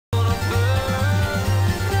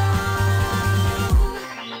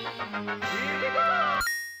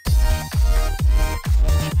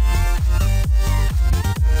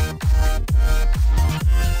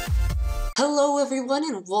Hello everyone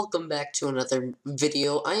and welcome back to another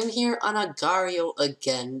video. I am here on Agar.io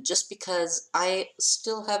again just because I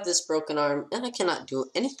still have this broken arm and I cannot do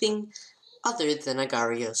anything other than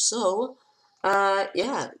Agar.io. So,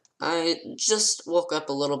 yeah, I just woke up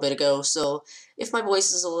a little bit ago, so if my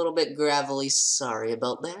voice is a little bit gravelly, sorry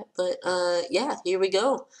about that. But, yeah, here we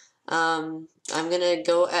go. I'm gonna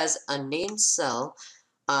go as a named cell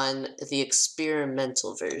on the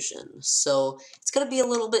experimental version. So it's gonna be a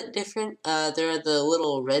little bit different. There are the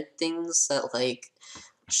little red things that like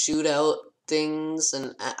shoot out things,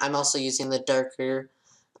 and I'm also using the darker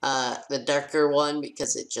one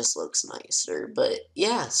because it just looks nicer. But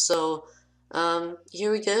yeah, so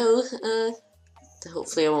here we go.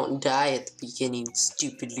 Hopefully I won't die at the beginning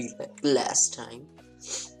stupidly like last time.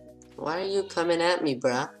 Why are you coming at me,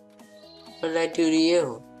 bruh? What did I do to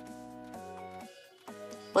you?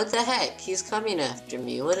 What the heck? He's coming after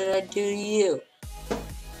me. What did I do to you?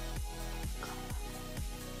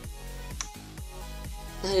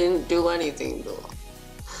 I didn't do anything though.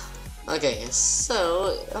 Okay,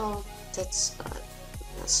 so that's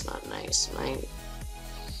not nice.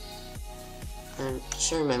 I'm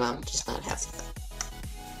sure my mom does not have that.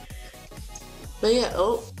 But yeah,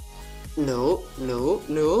 no.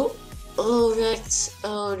 Oh, Rex.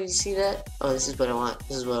 Oh, did you see that? Oh, this is what I want.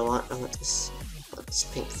 I want this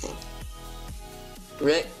pink thing.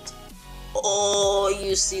 Rex. Oh,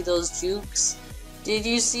 you see those jukes? Did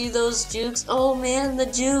you see those jukes? Oh man, the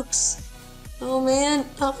jukes! Oh man,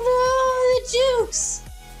 oh no, the jukes!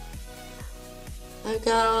 I've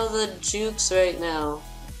got all the jukes right now.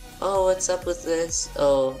 Oh, what's up with this?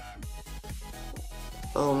 Oh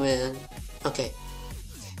man. Okay.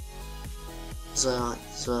 This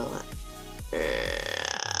is what I want.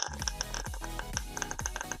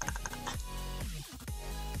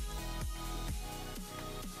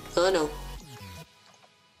 Oh no.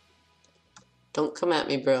 Don't come at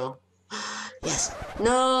me, bro. Yes.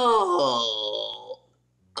 No!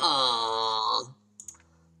 Aww.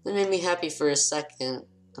 That made me happy for a second,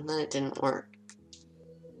 and then it didn't work.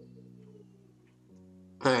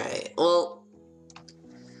 Alright, well...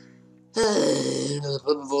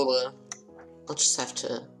 I'll just have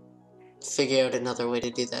to figure out another way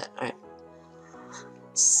to do that. Alright.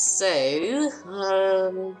 So...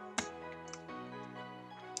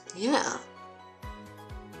 yeah.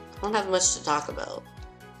 I don't have much to talk about.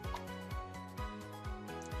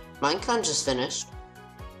 Minecon just finished.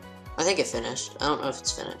 I think it finished. I don't know if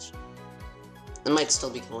it's finished. It might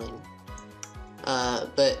still be going.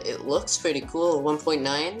 But it looks pretty cool. 1.9?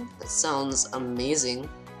 That sounds amazing.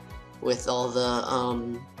 With all the,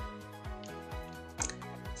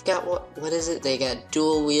 forgot what is it? They got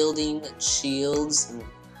dual wielding shields,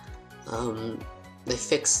 and, they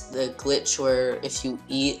fixed the glitch where if you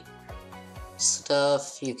eat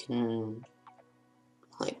stuff, you can,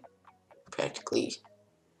 like, practically,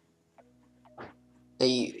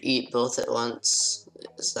 you eat both at once.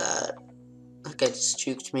 Is that guy just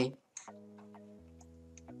juked me?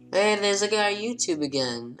 Hey, there's a guy on YouTube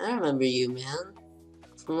again. I remember you, man.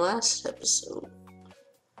 From last episode.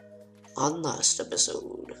 On last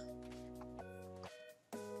episode.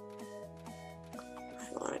 I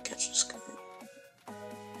want to catch this guy.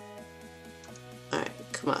 Alright,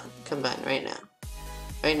 come on. Combine right now.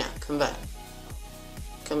 Right now, combine.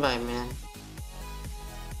 Combine, man.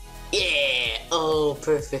 Yeah! Oh,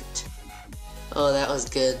 perfect. Oh, that was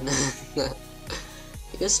good.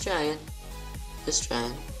 Just trying. Just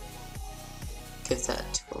trying. Give that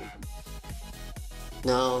to him.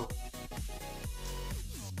 No.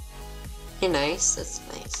 You're nice. That's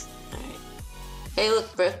nice. Alright. Hey,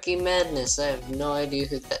 look, Brookie Madness. I have no idea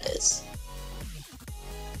who that is.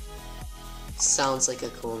 Sounds like a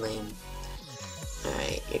cool name.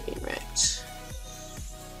 Alright, you're getting wrecked.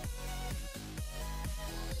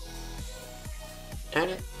 Darn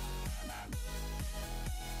it.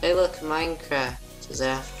 Hey look, Minecraft is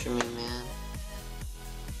after me, man.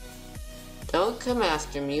 Don't come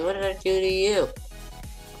after me, what did I do to you?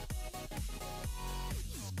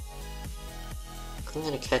 I'm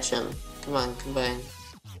gonna catch him. Come on, combine.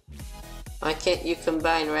 Why can't you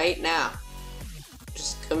combine right now?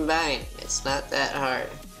 Just combine, it's not that hard.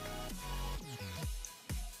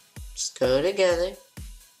 Just go together.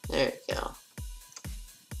 There we go.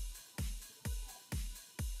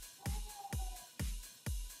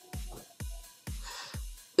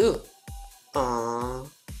 Ooh. Aww.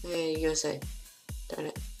 Hey, USA. Darn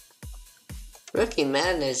it. Rookie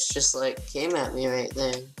Madness just like came at me right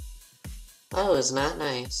there. That was not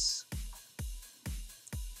nice.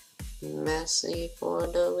 Messi for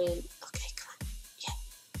the win. Okay, come on. Yeah.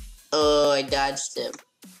 Oh, I dodged him.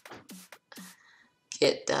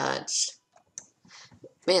 Get dodged.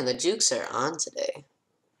 Man, the jukes are on today.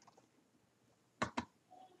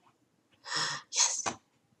 Yes.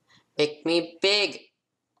 Make me big.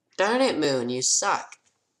 Darn it, Moon, you suck.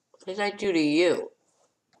 What did I do to you?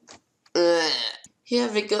 Ugh. You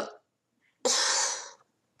have to go.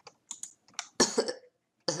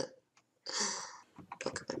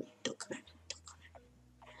 Don't come at me. Don't come at me.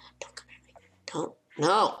 Don't come at me. Don't.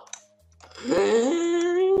 No.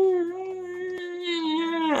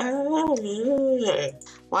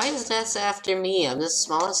 Why is this after me? I'm the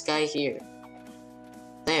smallest guy here.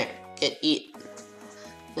 There. Get eaten.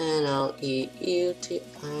 And I'll eat you too.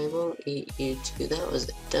 I won't eat you too. That was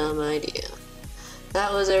a dumb idea.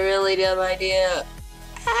 That was a really dumb idea.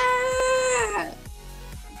 Ah!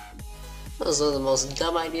 Those are the most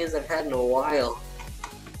dumb ideas I've had in a while.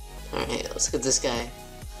 Alright, let's get this guy.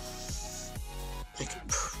 I could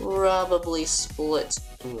probably split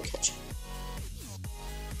and catch him.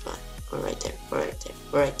 Come on, we're right there, we're right there,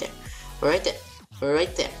 we're right there, we're right there, we're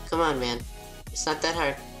right there. Come on, man. It's not that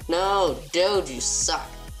hard. No, Doge, you suck.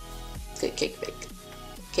 Good cake bake.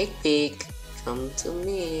 Cake bake, come to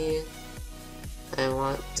me. I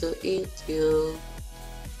want to eat you.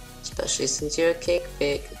 Especially since you're a cake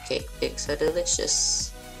bake. Cake bakes are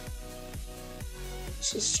delicious.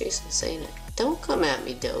 She's Jason saying it. Don't come at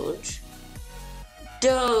me, Doge.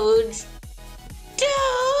 Doge!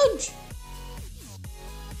 Doge!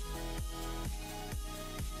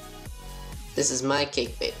 This is my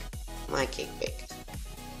cake bake. My cake bake.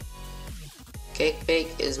 Cake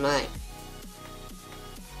bake is mine.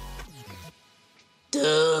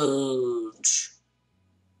 Doge!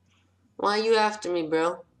 Why are you after me,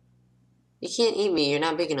 bro? You can't eat me, you're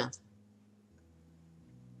not big enough.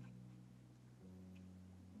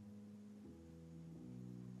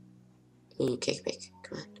 Ooh, cake bake,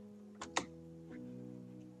 come on.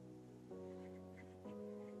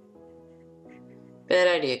 Bad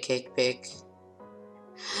idea, cake bake.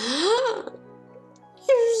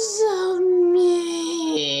 You're so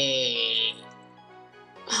mean.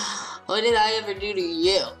 What did I ever do to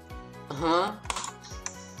you? Huh?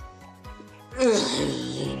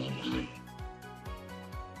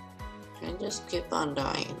 I just keep on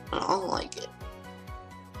dying. I don't like it.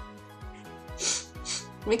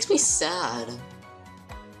 Makes me sad.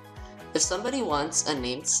 If somebody wants a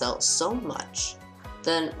named cell so much,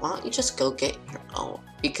 then why don't you just go get your own?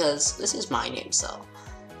 Because this is my named cell,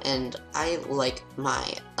 and I like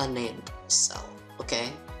my unnamed cell,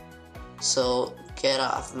 okay? So get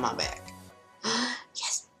off my back.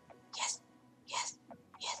 Yes, yes, yes,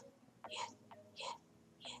 yes, yes, yes, yes,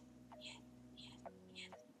 yes, yes,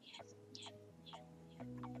 yes, yes,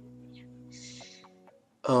 yes.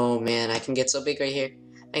 Oh man, I can get so big right here.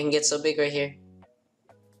 I can get so big right here.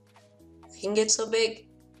 I can get so big.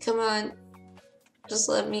 Come on. Just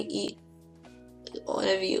let me eat one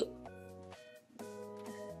of you.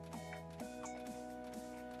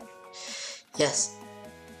 Yes.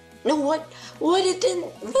 No, what? What? It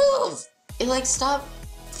didn't move. It like stopped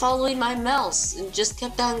following my mouse and just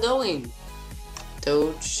kept on going.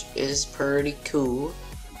 Doge is pretty cool.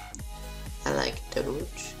 I like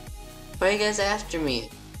Doge. Why are you guys after me?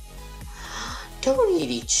 Don't eat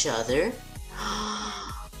each other.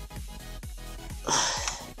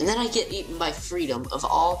 And then I get eaten by Freedom, of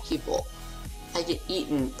all people. I get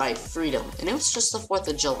eaten by Freedom. And it was just the 4th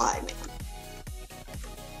of July, man.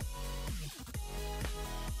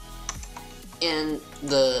 And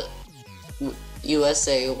the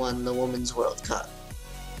USA won the Women's World Cup.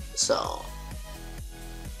 So,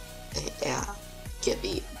 yeah, get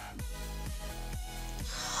beat.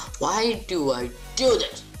 Why do I do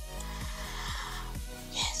this?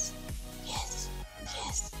 Yes, yes,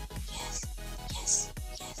 yes, yes, yes, yes,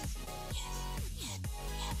 yes,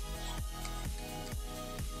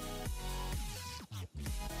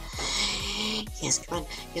 yes, yes, come on,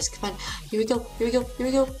 yes, come on. Here we go, here we go, here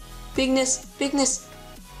we go. Bigness, bigness.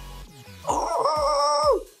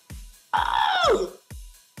 Oh! Oh!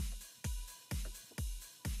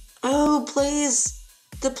 Oh, please.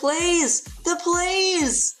 The plays! The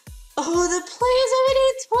plays! Oh, the plays! I want to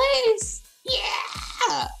eat plays!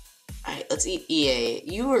 Yeah! Alright, let's eat EA.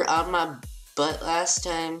 You were on my butt last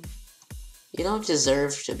time. You don't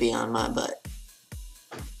deserve to be on my butt.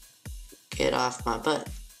 Get off my butt.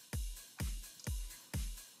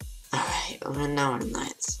 Alright, now we're in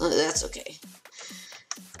Lions. That's okay.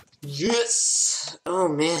 Yes! Oh,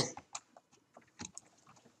 man.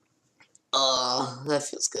 Oh, that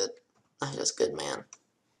feels good. That feels good, man.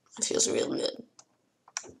 It feels real good.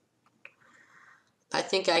 I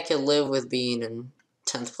think I could live with being in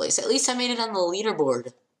 10th place. At least I made it on the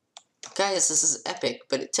leaderboard. Guys, this is epic,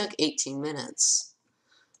 but it took 18 minutes.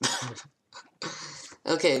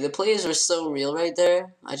 Okay, the plays were so real right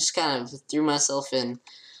there. I just kind of threw myself in.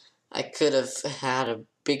 I could have had a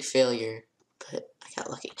big failure, but I got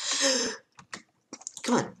lucky.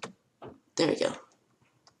 Come on. There we go.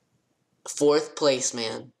 4th place,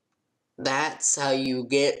 man. That's how you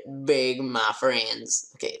get big, my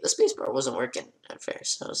friends. Okay, the spacebar wasn't working at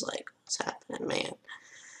first, so I was like, what's happening, man?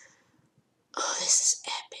 Oh, this is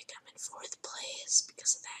epic. I'm in 4th place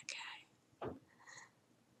because of that guy.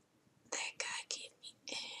 That guy gave me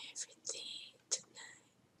everything tonight.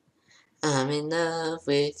 I'm in love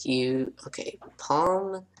with you. Okay,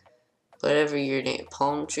 Palm, whatever your name,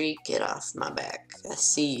 Palm Tree, get off my back. I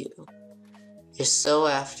see you. You're so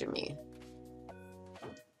after me.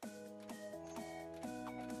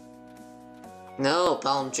 No,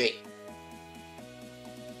 Palm Tree.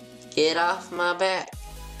 Get off my back.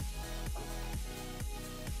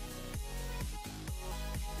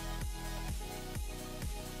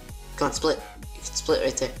 Come on, split. You can split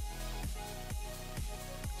right there.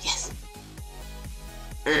 Yes.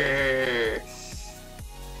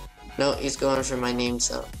 No, he's going for my name,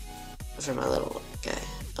 so for my little guy.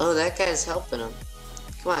 Oh, that guy's helping him.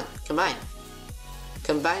 Come on, combine.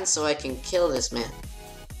 Combine so I can kill this man.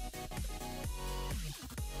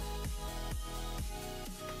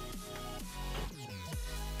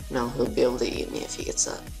 No, he'll be able to eat me if he gets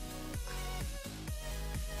up.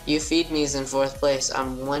 You Feed Me's in 4th place.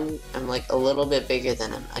 I'm like a little bit bigger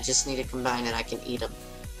than him. I just need to combine and I can eat him.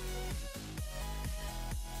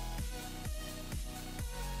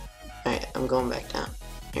 Alright, I'm going back down.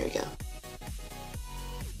 Here we go.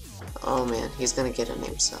 Oh man, he's gonna get a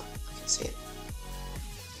name, so I can see it.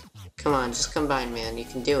 Come on, just combine, man. You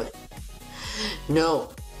can do it.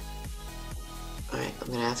 No! Alright, I'm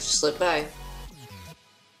gonna have to slip by.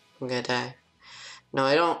 I'm gonna die. No,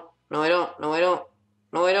 I don't. No, I don't. No, I don't.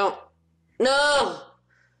 No, I don't. No!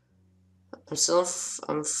 I'm still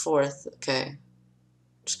I'm 4th. Okay.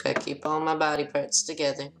 Just gotta keep all my body parts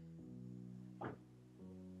together.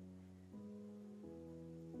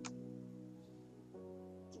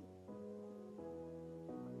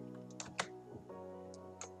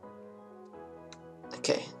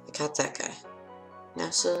 Okay, I got that guy.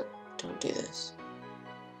 NASA, don't do this.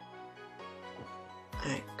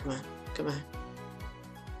 Alright, come on, come on.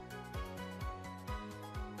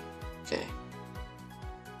 Okay.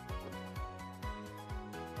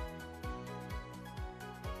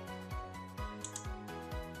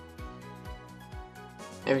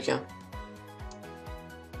 There we go.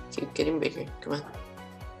 Keep getting bigger, come on.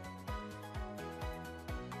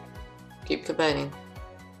 Keep combining.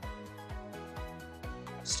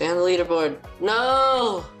 Stay on the leaderboard.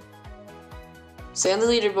 No! Stay on the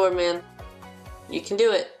leaderboard, man. You can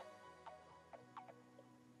do it.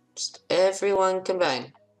 Just everyone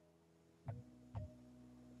combine.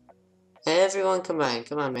 Everyone combine.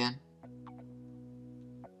 Come on, man.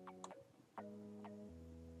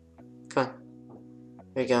 Come on.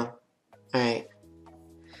 There we go. Alright.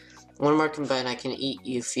 One more combine. I can eat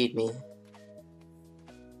you, feed me.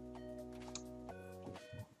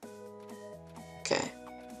 Okay.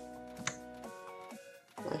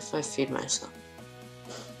 What if I feed myself?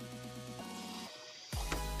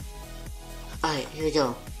 Alright, here we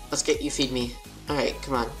go. Let's get you feed me. Alright,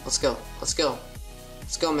 come on. Let's go. Let's go.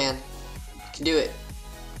 Let's go, man. You can do it.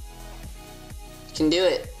 You can do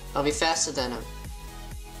it. I'll be faster than him.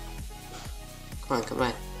 Come on, come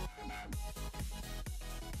on.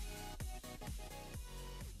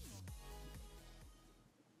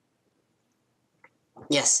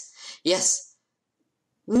 Yes. Yes.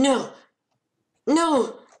 No.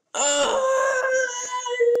 No. Oh,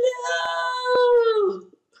 no.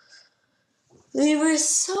 We were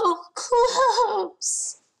so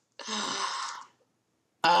close.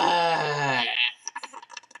 Now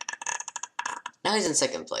he's in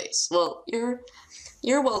 2nd place. Well, you're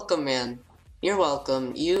welcome, man. You're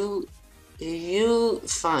welcome. You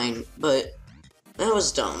fine, but that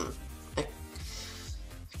was dumb. I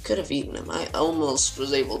could have eaten him. I almost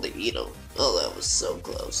was able to eat him. Oh, that was so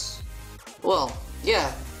close. Well,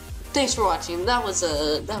 yeah. Thanks for watching. That was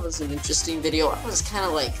an interesting video. I was kind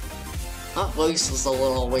of like, my voice was a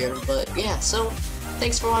little weird, but yeah. So,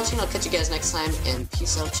 thanks for watching. I'll catch you guys next time, and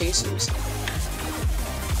peace out, chasers.